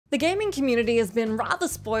The gaming community has been rather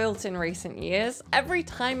spoilt in recent years. Every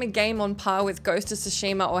time a game on par with Ghost of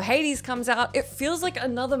Tsushima or Hades comes out, it feels like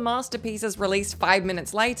another masterpiece is released 5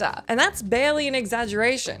 minutes later. And that's barely an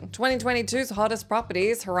exaggeration. 2022's hottest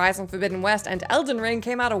properties, Horizon Forbidden West and Elden Ring,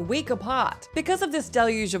 came out a week apart. Because of this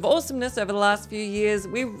deluge of awesomeness over the last few years,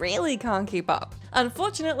 we really can't keep up.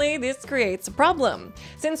 Unfortunately, this creates a problem.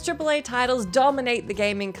 Since AAA titles dominate the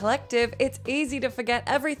gaming collective, it's easy to forget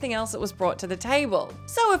everything else that was brought to the table.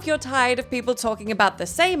 So if you're tired of people talking about the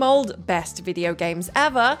same old best video games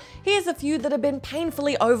ever, here's a few that have been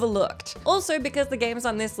painfully overlooked. Also, because the games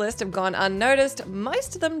on this list have gone unnoticed,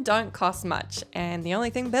 most of them don't cost much, and the only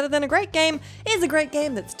thing better than a great game is a great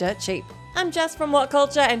game that's dirt cheap. I'm Jess from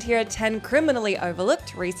WhatCulture, and here are 10 criminally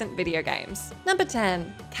overlooked recent video games. Number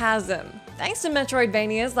 10. Chasm. Thanks to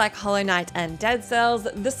Metroidvanias like Hollow Knight and Dead Cells,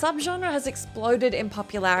 the subgenre has exploded in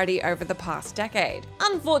popularity over the past decade.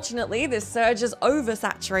 Unfortunately, this surge has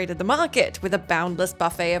oversaturated the market with a boundless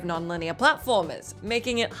buffet of non-linear platformers,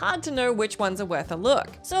 making it hard to know which ones are worth a look.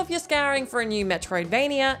 So if you're scouring for a new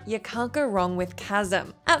Metroidvania, you can't go wrong with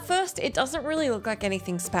Chasm. At first, it doesn't really look like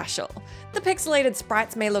anything special. The pixelated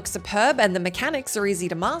sprites may look superb and the mechanics are easy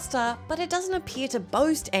to master, but it doesn't appear to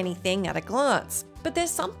boast anything at a glance. But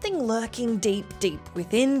there's something lurking deep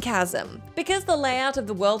within Chasm. Because the layout of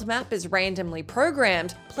the world map is randomly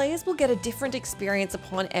programmed, players will get a different experience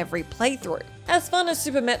upon every playthrough. As fun as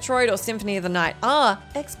Super Metroid or Symphony of the Night are,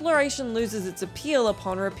 exploration loses its appeal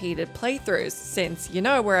upon repeated playthroughs, since you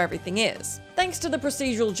know where everything is. Thanks to the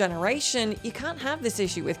procedural generation, you can't have this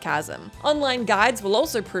issue with Chasm. Online guides will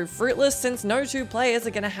also prove fruitless since no two players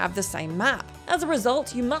are going to have the same map. As a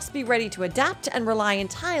result, you must be ready to adapt and rely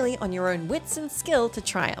entirely on your own wits and skill to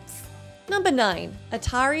triumph. Number 9.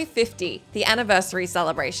 Atari 50, the Anniversary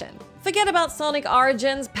Celebration. Forget about Sonic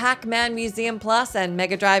Origins, Pac-Man Museum Plus, and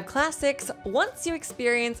Mega Drive Classics. Once you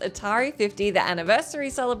experience Atari 50, the Anniversary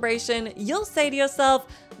Celebration, you'll say to yourself,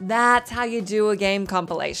 that's how you do a game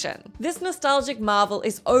compilation. This nostalgic marvel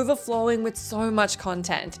is overflowing with so much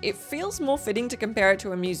content. It feels more fitting to compare it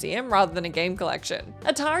to a museum rather than a game collection.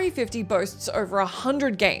 Atari 50 boasts over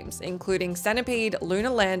 100 games, including Centipede, Lunar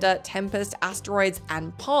Lander, Tempest, Asteroids,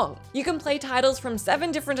 and Pong. You can play titles from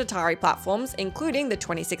 7 different Atari platforms, including the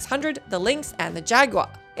 2600, the Lynx, and the Jaguar.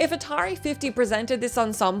 If Atari 50 presented this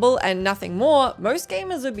ensemble and nothing more, most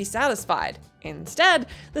gamers would be satisfied. Instead,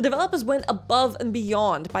 the developers went above and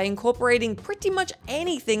beyond by incorporating pretty much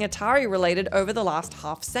anything Atari related over the last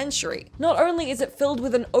half century. Not only is it filled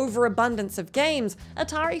with an overabundance of games,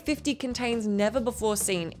 Atari 50 contains never before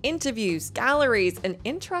seen interviews, galleries, an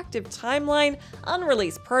interactive timeline,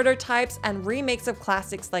 unreleased prototypes, and remakes of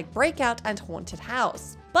classics like Breakout and Haunted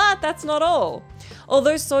House. But that's not all.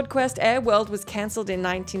 Although Sword Quest Air World was cancelled in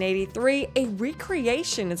 1983, a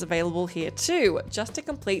recreation is available here too, just to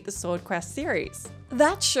complete the Sword Quest series.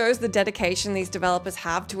 That shows the dedication these developers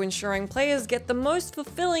have to ensuring players get the most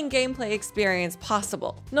fulfilling gameplay experience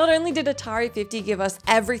possible. Not only did Atari 50 give us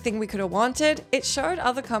everything we could have wanted, it showed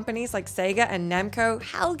other companies like Sega and Namco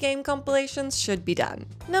how game compilations should be done.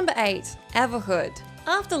 Number 8. Everhood.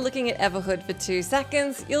 After looking at Everhood for 2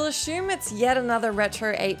 seconds, you'll assume it's yet another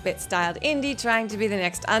retro 8-bit styled indie trying to be the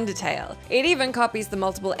next Undertale. It even copies the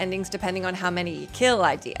multiple endings depending on how many you kill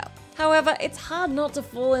idea. However, it's hard not to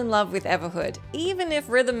fall in love with Everhood, even if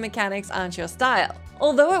rhythm mechanics aren't your style.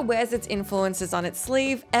 Although it wears its influences on its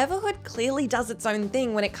sleeve, Everhood clearly does its own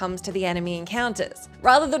thing when it comes to the enemy encounters.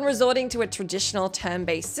 Rather than resorting to a traditional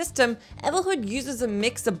turn-based system, Everhood uses a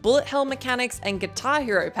mix of bullet hell mechanics and Guitar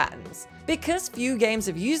Hero patterns. Because few games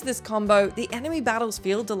have used this combo, the enemy battles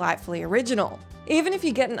feel delightfully original. Even if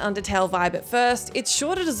you get an Undertale vibe at first, it's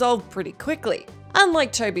sure to dissolve pretty quickly.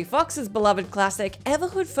 Unlike Toby Fox's beloved classic,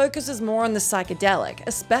 Everhood focuses more on the psychedelic,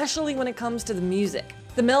 especially when it comes to the music.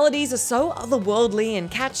 The melodies are so otherworldly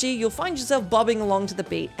and catchy, you'll find yourself bobbing along to the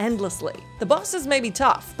beat endlessly. The bosses may be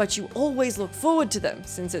tough, but you always look forward to them,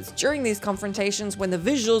 since it's during these confrontations when the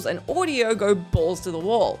visuals and audio go balls to the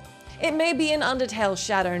wall. It may be in Undertale's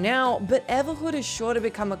shadow now, but Everhood is sure to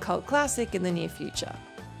become a cult classic in the near future.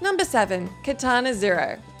 Number 7. Katana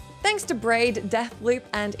Zero. Thanks to Braid, Deathloop,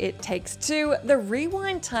 and It Takes Two, the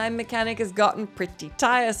rewind time mechanic has gotten pretty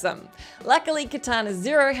tiresome. Luckily, Katana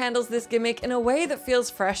Zero handles this gimmick in a way that feels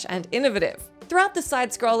fresh and innovative. Throughout the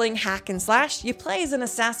side-scrolling hack and slash, you play as an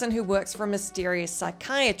assassin who works for a mysterious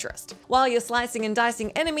psychiatrist. While you're slicing and dicing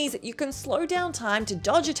enemies, you can slow down time to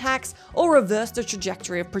dodge attacks or reverse the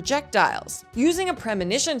trajectory of projectiles. Using a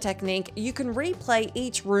premonition technique, you can replay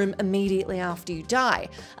each room immediately after you die,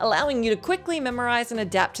 allowing you to quickly memorize and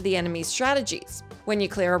adapt to the enemy's strategies. When you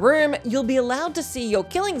clear a room, you'll be allowed to see your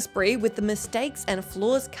killing spree with the mistakes and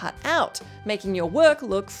flaws cut out, making your work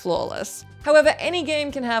look flawless. However, any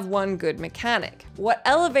game can have one good mechanic. What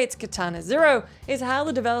elevates Katana Zero is how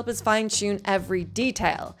the developers fine-tune every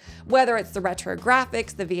detail, whether it's the retro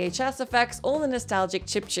graphics, the VHS effects, or the nostalgic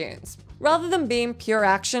chiptunes. Rather than being pure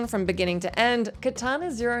action from beginning to end,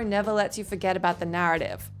 Katana Zero never lets you forget about the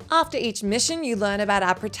narrative. After each mission, you learn about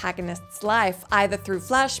our protagonist's life, either through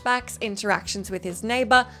flashbacks, interactions with his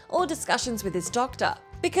neighbor, or discussions with his doctor.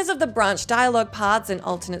 Because of the branched dialogue paths and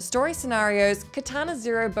alternate story scenarios, Katana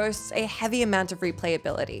Zero boasts a heavy amount of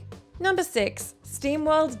replayability. Number 6.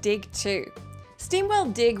 SteamWorld Dig 2.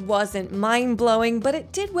 SteamWorld Dig wasn't mind-blowing, but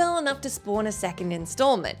it did well enough to spawn a second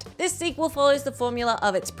installment. This sequel follows the formula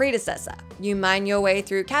of its predecessor. You mine your way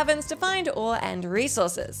through caverns to find ore and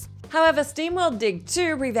resources. However, SteamWorld Dig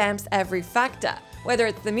 2 revamps every factor, whether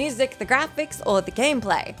it's the music, the graphics, or the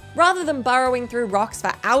gameplay. Rather than burrowing through rocks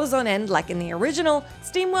for hours on end like in the original,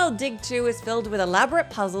 SteamWorld Dig 2 is filled with elaborate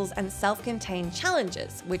puzzles and self-contained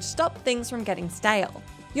challenges, which stop things from getting stale.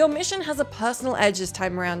 Your mission has a personal edge this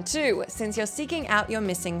time around too, since you're seeking out your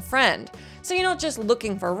missing friend. So you're not just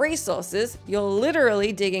looking for resources, you're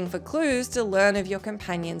literally digging for clues to learn of your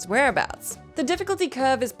companion's whereabouts. The difficulty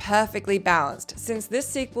curve is perfectly balanced, since this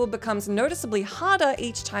sequel becomes noticeably harder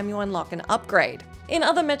each time you unlock an upgrade. In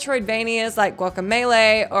other Metroidvanias like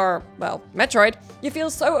Guacamelee or, well, Metroid, you feel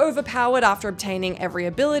so overpowered after obtaining every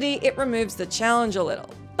ability, it removes the challenge a little.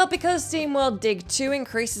 But because SteamWorld Dig 2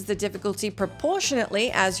 increases the difficulty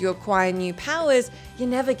proportionately as you acquire new powers, you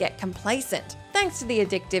never get complacent. Thanks to the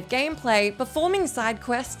addictive gameplay, performing side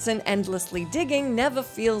quests and endlessly digging never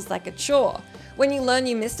feels like a chore. When you learn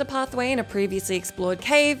you missed a pathway in a previously explored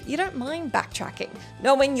cave, you don't mind backtracking,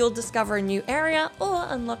 knowing you'll discover a new area or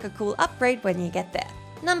unlock a cool upgrade when you get there.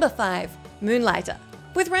 Number 5. Moonlighter.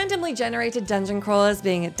 With randomly generated dungeon crawlers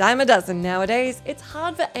being a dime a dozen nowadays, it's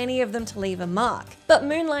hard for any of them to leave a mark. But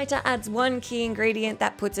Moonlighter adds one key ingredient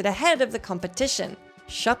that puts it ahead of the competition: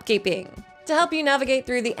 shopkeeping. To help you navigate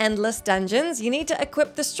through the endless dungeons, you need to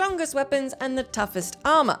equip the strongest weapons and the toughest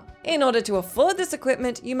armor. In order to afford this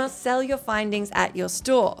equipment, you must sell your findings at your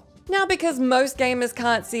store. Now, because most gamers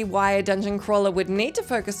can't see why a dungeon crawler would need to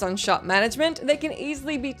focus on shop management, they can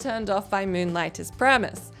easily be turned off by Moonlighter's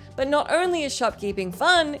premise. But not only is shopkeeping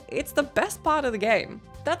fun, it's the best part of the game.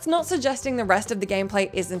 That's not suggesting the rest of the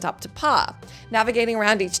gameplay isn't up to par. Navigating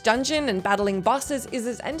around each dungeon and battling bosses is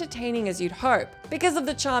as entertaining as you'd hope. Because of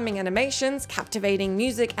the charming animations, captivating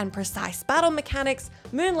music, and precise battle mechanics,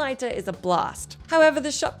 Moonlighter is a blast. However,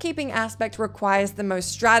 the shopkeeping aspect requires the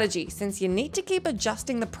most strategy, since you need to keep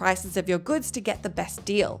adjusting the prices of your goods to get the best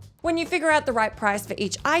deal. When you figure out the right price for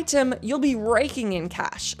each item, you'll be raking in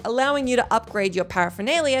cash, allowing you to upgrade your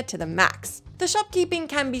paraphernalia to the max. The shopkeeping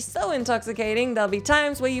can be so intoxicating, there'll be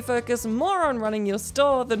times where you focus more on running your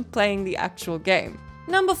store than playing the actual game.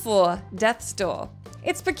 Number 4. Death's Door.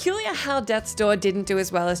 It's peculiar how Death's Door didn't do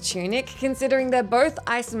as well as Tunic, considering they're both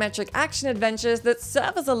isometric action adventures that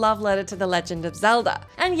serve as a love letter to The Legend of Zelda.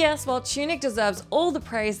 And yes, while Tunic deserves all the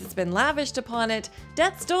praise that's been lavished upon it,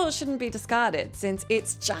 Death's Door shouldn't be discarded, since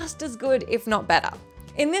it's just as good, if not better.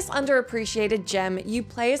 In this underappreciated gem, you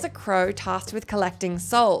play as a crow tasked with collecting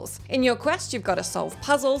souls. In your quest, you've got to solve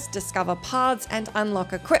puzzles, discover paths, and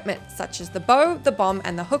unlock equipment, such as the bow, the bomb,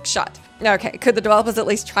 and the hookshot. Okay, could the developers at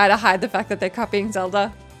least try to hide the fact that they're copying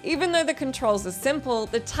Zelda? Even though the controls are simple,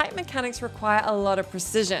 the tight mechanics require a lot of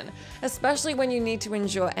precision, especially when you need to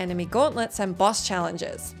endure enemy gauntlets and boss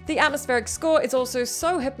challenges. The atmospheric score is also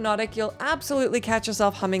so hypnotic you'll absolutely catch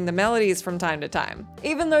yourself humming the melodies from time to time.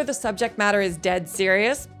 Even though the subject matter is dead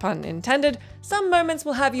serious, pun intended, some moments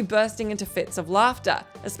will have you bursting into fits of laughter,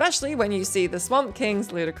 especially when you see the Swamp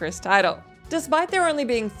King's ludicrous title. Despite there only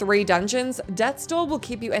being 3 dungeons, Death's Door will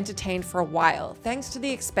keep you entertained for a while, thanks to the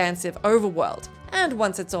expansive overworld. And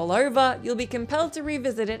once it's all over, you'll be compelled to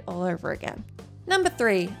revisit it all over again. Number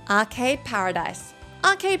 3. Arcade Paradise.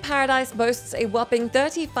 Arcade Paradise boasts a whopping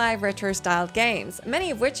 35 retro-styled games,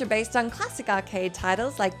 many of which are based on classic arcade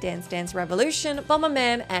titles like Dance Dance Revolution,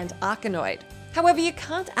 Bomberman, and Arkanoid. However, you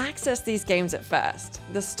can't access these games at first.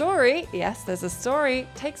 The story, yes, there's a story,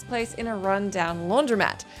 takes place in a run-down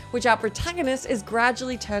laundromat, which our protagonist is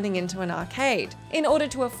gradually turning into an arcade. In order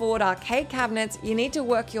to afford arcade cabinets, you need to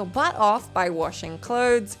work your butt off by washing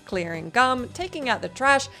clothes, clearing gum, taking out the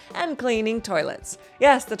trash, and cleaning toilets.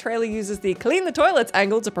 Yes, the trailer uses the clean the toilets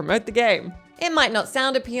angle to promote the game. It might not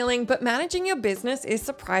sound appealing, but managing your business is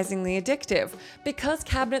surprisingly addictive. Because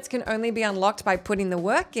cabinets can only be unlocked by putting the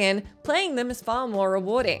work in, playing them is far more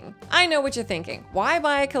rewarding. I know what you're thinking. Why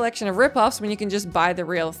buy a collection of ripoffs when you can just buy the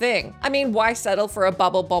real thing? I mean, why settle for a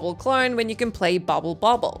Bubble Bobble clone when you can play Bubble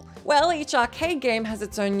Bobble? Well, each arcade game has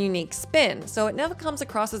its own unique spin, so it never comes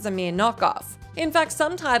across as a mere knockoff. In fact,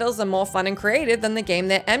 some titles are more fun and creative than the game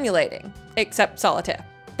they're emulating. Except Solitaire.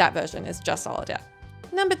 That version is just Solitaire.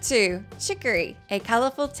 Number 2. Chicory, a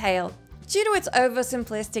colourful tale. Due to its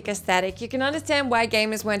oversimplistic aesthetic, you can understand why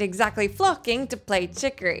gamers weren't exactly flocking to play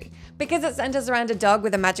Chicory. Because it centers around a dog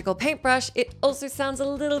with a magical paintbrush, it also sounds a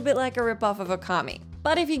little bit like a ripoff of Okami.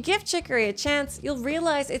 But if you give Chicory a chance, you'll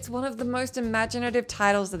realize it's one of the most imaginative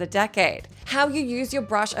titles of the decade. How you use your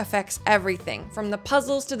brush affects everything, from the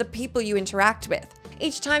puzzles to the people you interact with.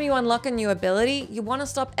 Each time you unlock a new ability, you want to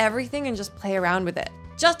stop everything and just play around with it.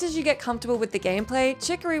 Just as you get comfortable with the gameplay,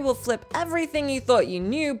 Chicory will flip everything you thought you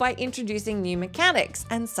knew by introducing new mechanics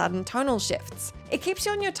and sudden tonal shifts. It keeps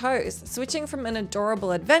you on your toes, switching from an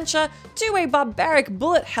adorable adventure to a barbaric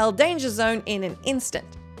bullet hell danger zone in an instant.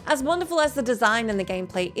 As wonderful as the design and the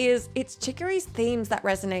gameplay is, it's Chicory's themes that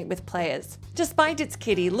resonate with players. Despite its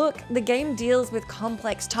kiddie look, the game deals with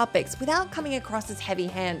complex topics without coming across as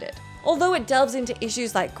heavy-handed. Although it delves into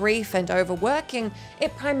issues like grief and overworking,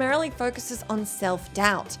 it primarily focuses on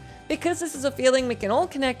self-doubt. Because this is a feeling we can all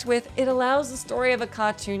connect with, it allows the story of a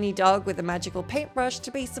cartoony dog with a magical paintbrush to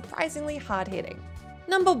be surprisingly hard-hitting.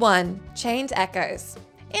 Number 1. Chained Echoes.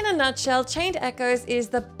 In a nutshell, Chained Echoes is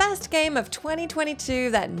the best game of 2022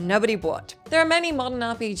 that nobody bought. There are many modern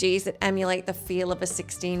RPGs that emulate the feel of a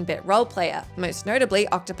 16-bit role player, most notably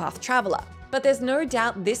Octopath Traveler. But there's no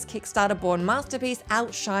doubt this Kickstarter-born masterpiece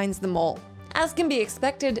outshines them all. As can be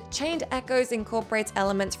expected, Chained Echoes incorporates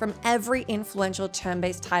elements from every influential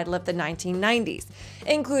turn-based title of the 1990s,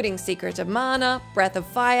 including Secret of Mana, Breath of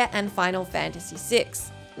Fire, and Final Fantasy VI.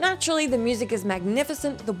 Naturally, the music is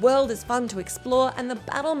magnificent, the world is fun to explore, and the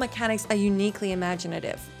battle mechanics are uniquely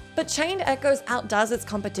imaginative. But Chained Echoes outdoes its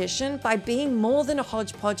competition by being more than a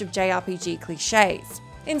hodgepodge of JRPG cliches.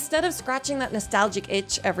 Instead of scratching that nostalgic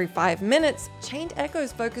itch every 5 minutes, Chained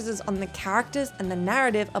Echoes focuses on the characters and the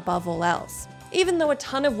narrative above all else. Even though a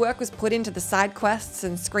ton of work was put into the side quests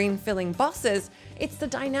and screen-filling bosses, it's the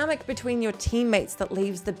dynamic between your teammates that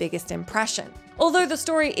leaves the biggest impression. Although the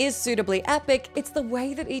story is suitably epic, it's the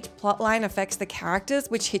way that each plotline affects the characters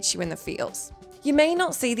which hits you in the feels. You may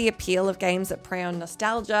not see the appeal of games that prey on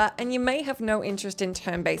nostalgia, and you may have no interest in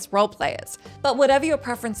turn-based role players, but whatever your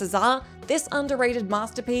preferences are, this underrated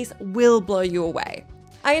masterpiece will blow you away.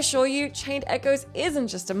 I assure you, Chained Echoes isn't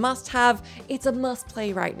just a must-have, it's a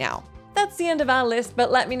must-play right now. That's the end of our list,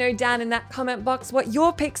 but let me know down in that comment box what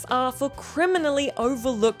your picks are for criminally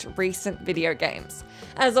overlooked recent video games.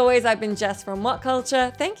 As always, I've been Jess from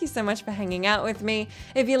WhatCulture. Thank you so much for hanging out with me.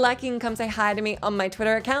 If you like, you can come say hi to me on my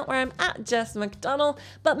Twitter account where I'm @JessMcDonnell,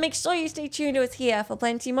 but make sure you stay tuned to us here for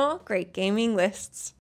plenty more great gaming lists.